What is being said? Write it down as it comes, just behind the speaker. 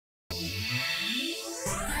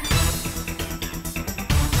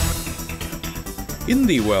In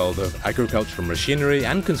the world of agricultural machinery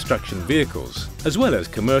and construction vehicles, as well as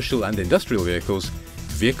commercial and industrial vehicles,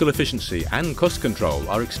 vehicle efficiency and cost control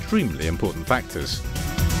are extremely important factors.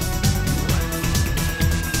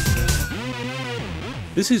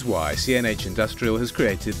 This is why CNH Industrial has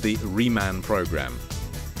created the Reman program,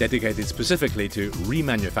 dedicated specifically to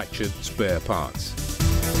remanufactured spare parts.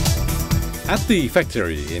 At the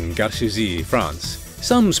factory in Garches, France,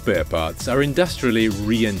 some spare parts are industrially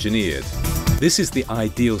re-engineered. This is the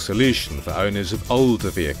ideal solution for owners of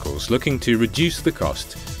older vehicles looking to reduce the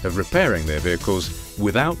cost of repairing their vehicles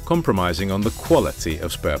without compromising on the quality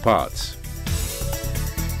of spare parts.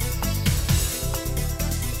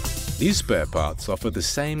 These spare parts offer the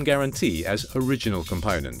same guarantee as original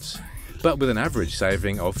components, but with an average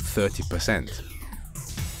saving of 30%.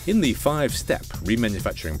 In the 5-step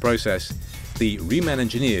remanufacturing process, the Reman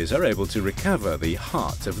engineers are able to recover the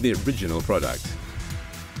heart of the original product.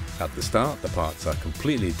 At the start, the parts are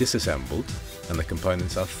completely disassembled and the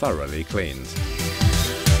components are thoroughly cleaned.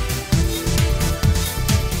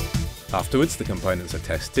 Afterwards, the components are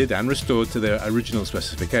tested and restored to their original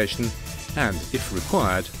specification and, if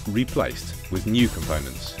required, replaced with new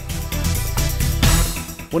components.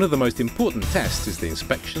 One of the most important tests is the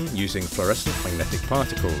inspection using fluorescent magnetic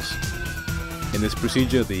particles. In this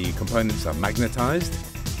procedure, the components are magnetized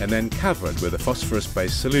and then covered with a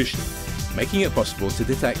phosphorus-based solution, making it possible to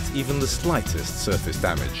detect even the slightest surface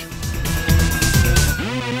damage.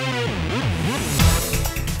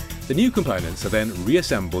 The new components are then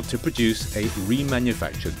reassembled to produce a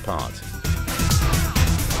remanufactured part.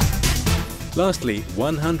 Lastly,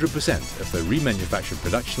 100% of the remanufactured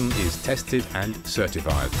production is tested and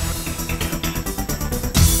certified.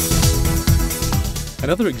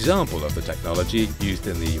 Another example of the technology used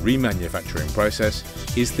in the remanufacturing process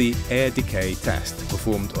is the air decay test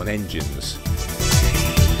performed on engines.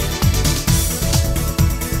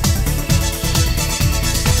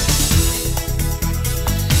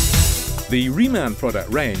 The Reman product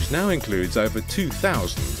range now includes over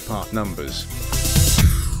 2,000 part numbers.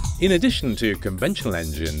 In addition to conventional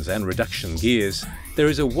engines and reduction gears, there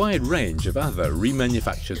is a wide range of other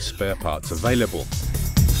remanufactured spare parts available.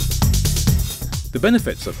 The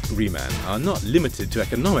benefits of Reman are not limited to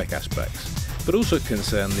economic aspects, but also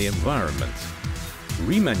concern the environment.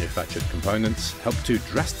 Remanufactured components help to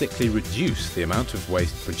drastically reduce the amount of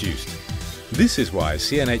waste produced. This is why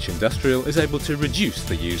CNH Industrial is able to reduce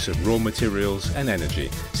the use of raw materials and energy,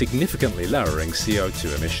 significantly lowering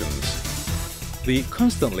CO2 emissions. The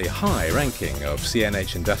constantly high ranking of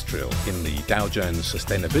CNH Industrial in the Dow Jones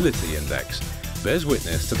Sustainability Index bears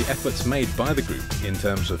witness to the efforts made by the group in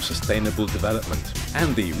terms of sustainable development,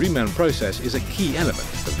 and the Reman process is a key element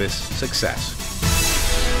of this success.